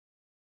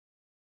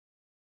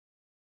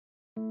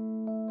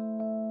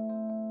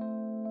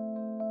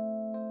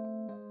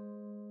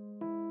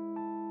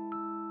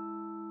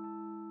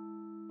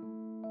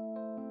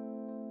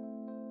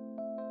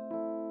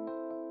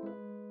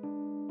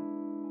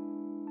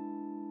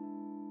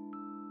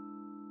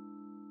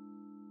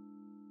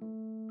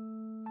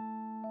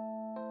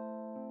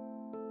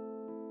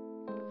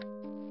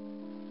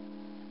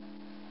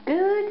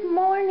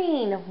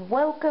morning.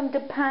 Welcome to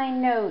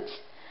Pine Notes.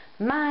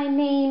 My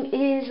name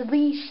is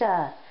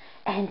Lisa,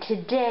 and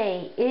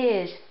today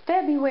is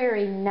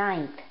February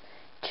 9th,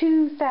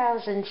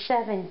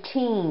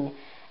 2017,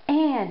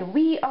 and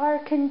we are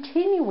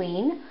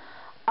continuing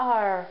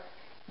our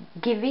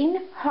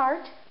Giving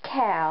Heart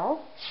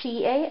Cal,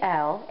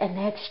 C-A-L, and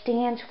that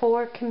stands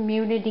for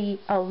Community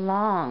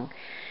Along.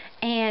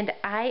 And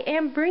I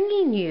am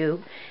bringing you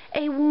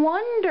a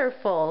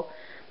wonderful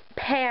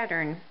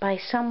pattern by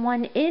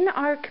someone in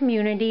our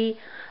community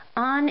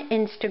on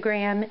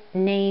Instagram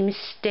named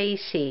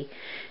Stacey.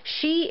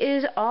 She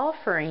is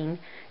offering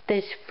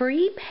this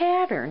free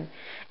pattern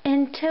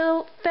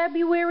until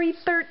February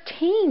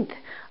 13th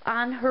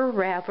on her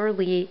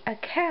Ravelry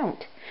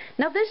account.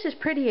 Now this is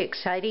pretty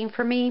exciting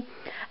for me.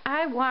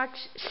 I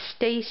watched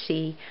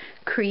Stacey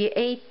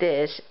create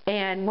this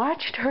and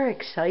watched her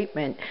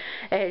excitement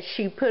as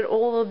she put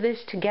all of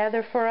this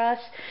together for us.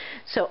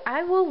 So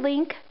I will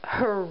link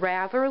her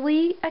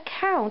Ravelry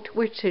account,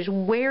 which is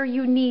where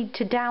you need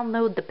to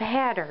download the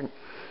pattern.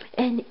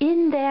 And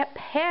in that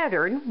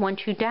pattern,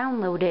 once you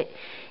download it,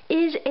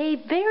 is a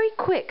very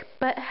quick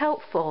but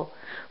helpful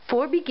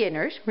for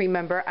beginners.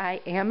 Remember, I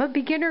am a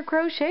beginner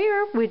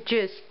crocheter with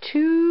just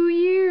 2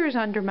 years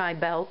under my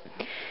belt.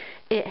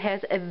 It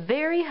has a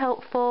very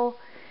helpful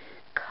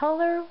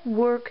color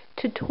work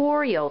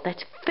tutorial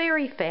that's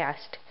very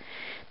fast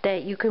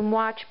that you can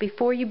watch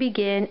before you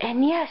begin.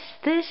 And yes,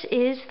 this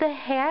is the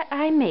hat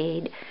I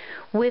made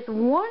with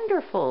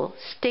wonderful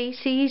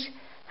Stacey's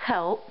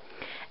help.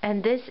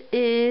 And this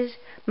is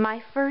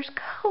my first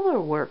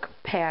color work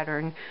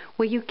pattern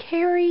where you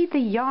carry the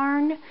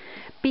yarn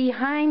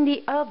behind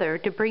the other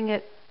to bring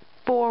it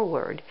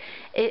forward.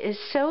 It is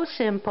so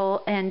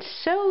simple and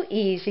so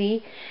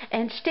easy,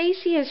 and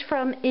Stacey is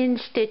from In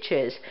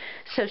Stitches,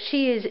 so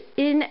she is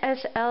in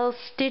SL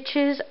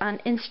Stitches on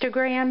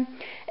Instagram,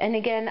 and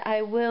again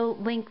I will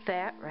link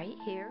that right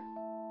here.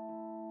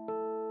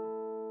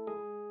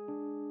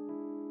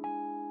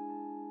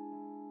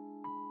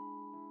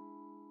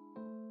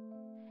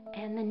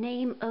 And the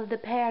name of the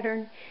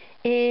pattern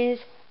is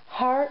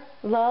Heart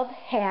Love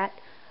Hat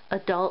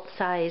Adult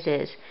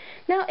Sizes.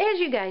 Now, as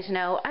you guys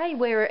know, I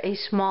wear a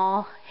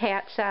small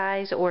hat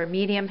size or a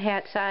medium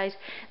hat size.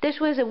 This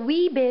was a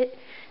wee bit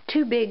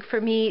too big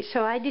for me,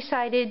 so I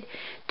decided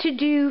to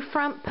do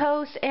front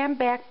posts and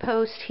back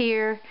posts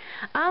here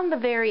on the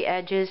very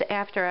edges.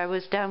 After I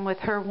was done with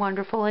her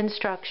wonderful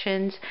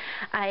instructions,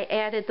 I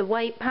added the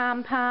white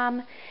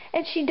pom-pom,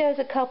 and she does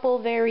a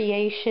couple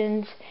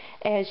variations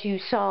as you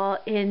saw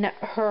in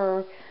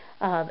her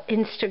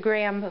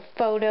Instagram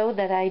photo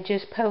that I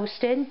just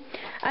posted.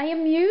 I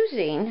am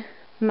using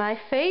my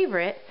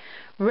favorite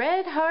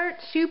Red Heart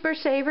Super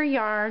Saver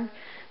yarn.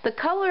 The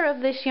color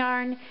of this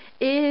yarn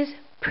is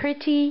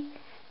pretty,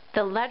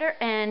 the letter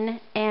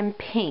N, and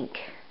pink.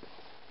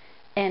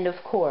 And of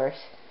course,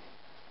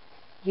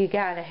 you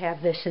gotta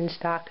have this in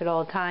stock at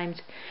all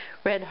times.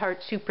 Red Heart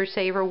Super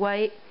Saver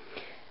white.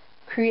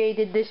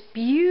 Created this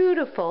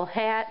beautiful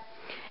hat,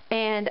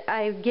 and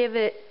I give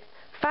it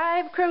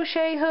 5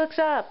 crochet hooks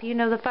up. You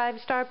know, the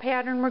 5-star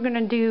pattern, we're going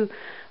to do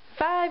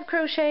 5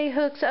 crochet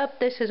hooks up.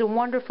 This is a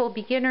wonderful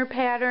beginner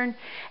pattern.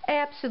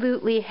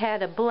 Absolutely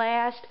had a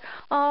blast.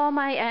 All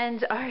my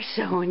ends are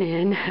sewn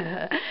in.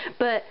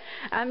 But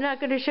I'm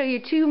not going to show you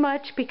too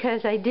much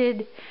because I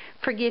did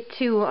forget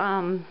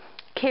to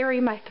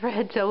carry my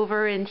threads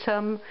over in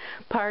some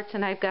parts,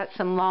 and I've got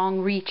some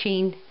long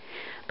reaching.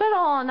 But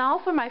all in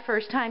all, for my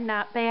first time,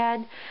 not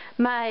bad.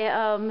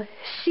 My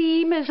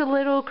seam is a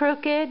little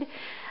crooked.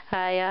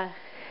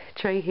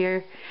 It's right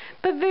here,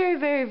 but very,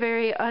 very,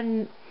 very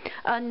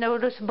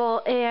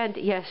unnoticeable. And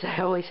yes,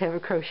 I always have a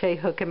crochet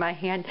hook in my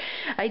hand.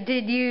 I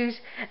did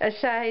use a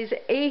size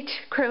H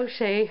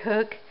crochet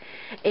hook.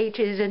 H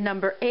is a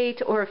number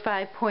 8 or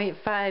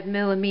 5.5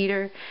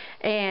 millimeter.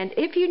 And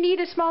if you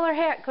need a smaller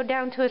hat, go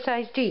down to a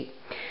size G.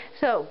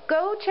 So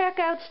go check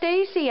out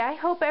Stacey. I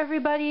hope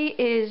everybody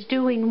is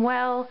doing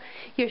well.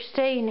 You're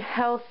staying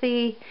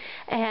healthy,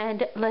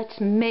 and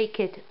let's make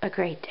it a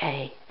great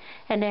day.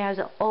 And as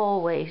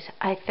always,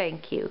 I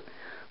thank you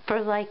for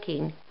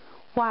liking,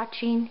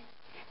 watching,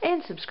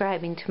 and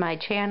subscribing to my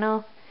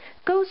channel.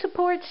 Go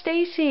support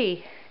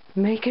Stacey.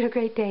 Make it a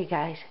great day,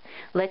 guys.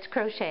 Let's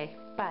crochet.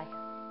 Bye.